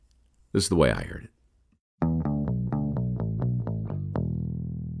This is the way I heard it.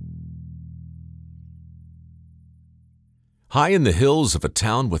 High in the hills of a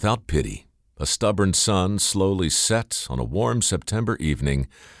town without pity, a stubborn sun slowly set on a warm September evening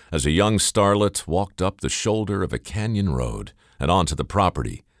as a young starlet walked up the shoulder of a canyon road and onto the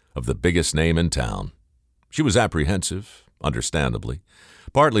property of the biggest name in town. She was apprehensive, understandably,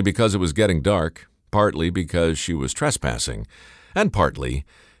 partly because it was getting dark, partly because she was trespassing, and partly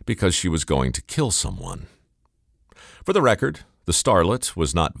because she was going to kill someone. For the record, the starlet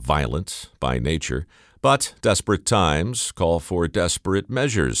was not violent by nature, but desperate times call for desperate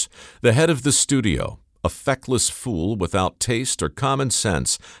measures. The head of the studio, a feckless fool without taste or common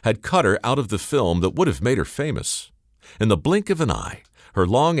sense, had cut her out of the film that would have made her famous. In the blink of an eye, her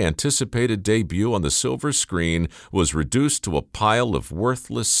long-anticipated debut on the silver screen was reduced to a pile of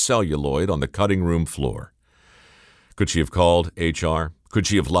worthless celluloid on the cutting room floor. Could she have called HR? Could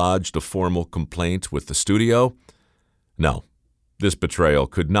she have lodged a formal complaint with the studio? No. This betrayal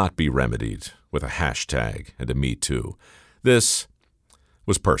could not be remedied with a hashtag and a Me Too. This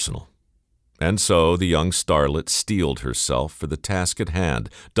was personal. And so the young starlet steeled herself for the task at hand,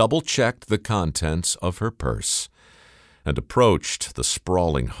 double-checked the contents of her purse, and approached the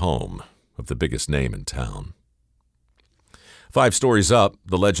sprawling home of the biggest name in town. 5 stories up,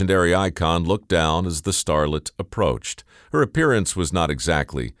 the legendary icon looked down as the starlet approached. Her appearance was not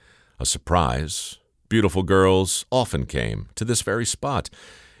exactly a surprise. Beautiful girls often came to this very spot,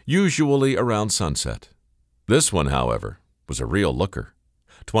 usually around sunset. This one, however, was a real looker.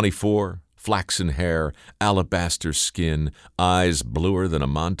 24, flaxen hair, alabaster skin, eyes bluer than a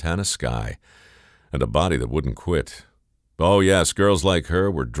Montana sky, and a body that wouldn't quit. Oh yes, girls like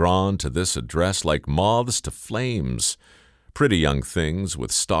her were drawn to this address like moths to flames. Pretty young things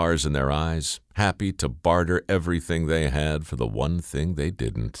with stars in their eyes, happy to barter everything they had for the one thing they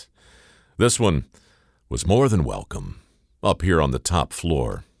didn't. This one was more than welcome, up here on the top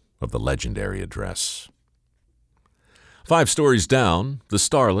floor of the legendary address. 5 stories down, the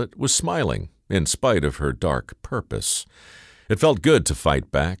starlet was smiling, in spite of her dark purpose. It felt good to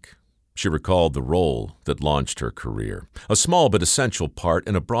fight back. She recalled the role that launched her career, a small but essential part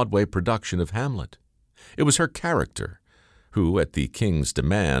in a Broadway production of Hamlet. It was her character who, at the king's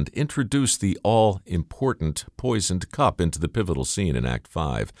demand, introduced the all-important poisoned cup into the pivotal scene in Act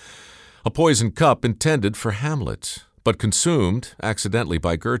 5. A poisoned cup intended for Hamlet, but consumed accidentally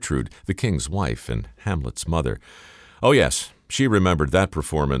by Gertrude, the king's wife and Hamlet's mother. Oh yes, she remembered that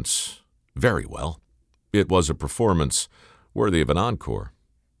performance very well. It was a performance worthy of an encore.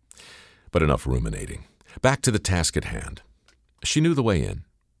 But enough ruminating. Back to the task at hand. She knew the way in.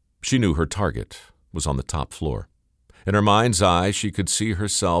 She knew her target was on the top floor. In her mind's eye, she could see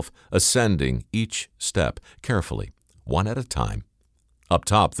herself ascending each step, carefully, one at a time. Up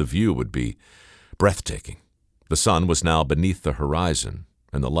top, the view would be breathtaking. The sun was now beneath the horizon,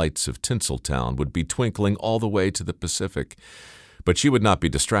 and the lights of Tinseltown would be twinkling all the way to the Pacific. But she would not be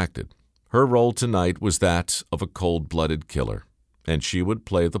distracted. Her role tonight was that of a cold-blooded killer, and she would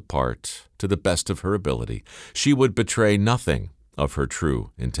play the part to the best of her ability. She would betray nothing of her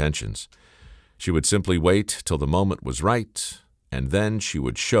true intentions. She would simply wait till the moment was right, and then she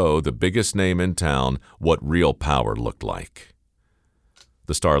would show the biggest name in town what real power looked like.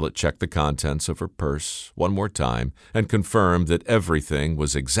 The starlet checked the contents of her purse one more time and confirmed that everything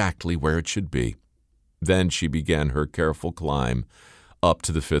was exactly where it should be. Then she began her careful climb up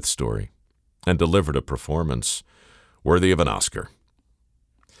to the 5th story and delivered a performance worthy of an Oscar.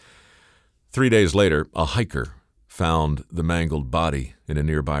 3 days later, a hiker found the mangled body in a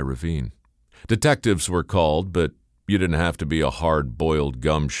nearby ravine. Detectives were called, but you didn't have to be a hard-boiled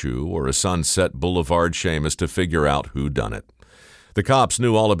gumshoe or a Sunset Boulevard Seamus to figure out who done it. The cops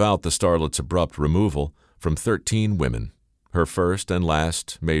knew all about the starlet's abrupt removal from 13 Women, her first and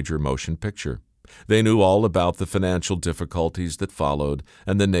last major motion picture. They knew all about the financial difficulties that followed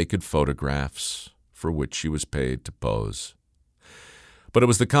and the naked photographs for which she was paid to pose. But it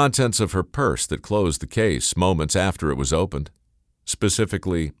was the contents of her purse that closed the case moments after it was opened.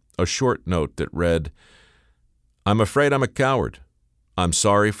 Specifically, a short note that read, "I'm afraid I'm a coward. I'm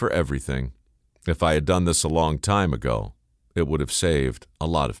sorry for everything. If I had done this a long time ago, it would have saved a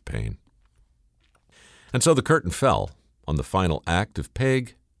lot of pain." And so the curtain fell on the final act of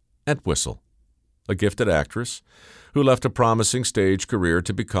Peg Entwistle, a gifted actress who left a promising stage career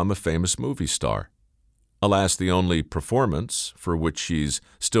to become a famous movie star. Alas, the only performance for which she's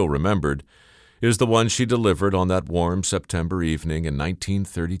still remembered is the one she delivered on that warm September evening in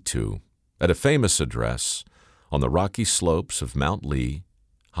 1932 at a famous address on the rocky slopes of Mount Lee,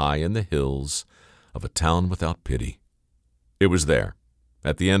 high in the hills of a town without pity. It was there,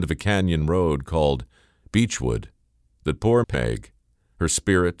 at the end of a canyon road called Beechwood, that poor Peg, her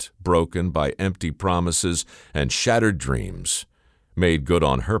spirit broken by empty promises and shattered dreams, made good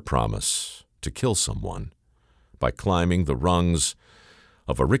on her promise to kill someone by climbing the rungs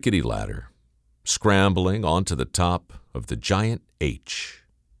of a rickety ladder, scrambling onto the top of the giant H,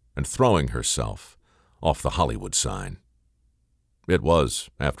 and throwing herself off the Hollywood sign. It was,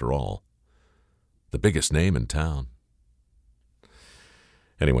 after all, the biggest name in town.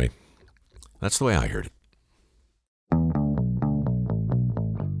 Anyway, that's the way I heard it.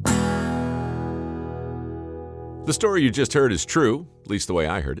 The story you just heard is true, at least the way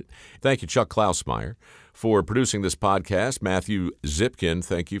I heard it. Thank you, Chuck Klausmeyer, for producing this podcast. Matthew Zipkin,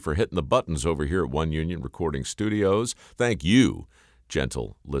 thank you for hitting the buttons over here at One Union Recording Studios. Thank you,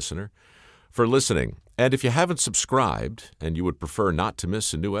 gentle listener, for listening. And if you haven't subscribed and you would prefer not to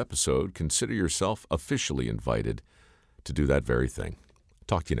miss a new episode, consider yourself officially invited to do that very thing.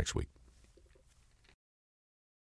 Talk to you next week.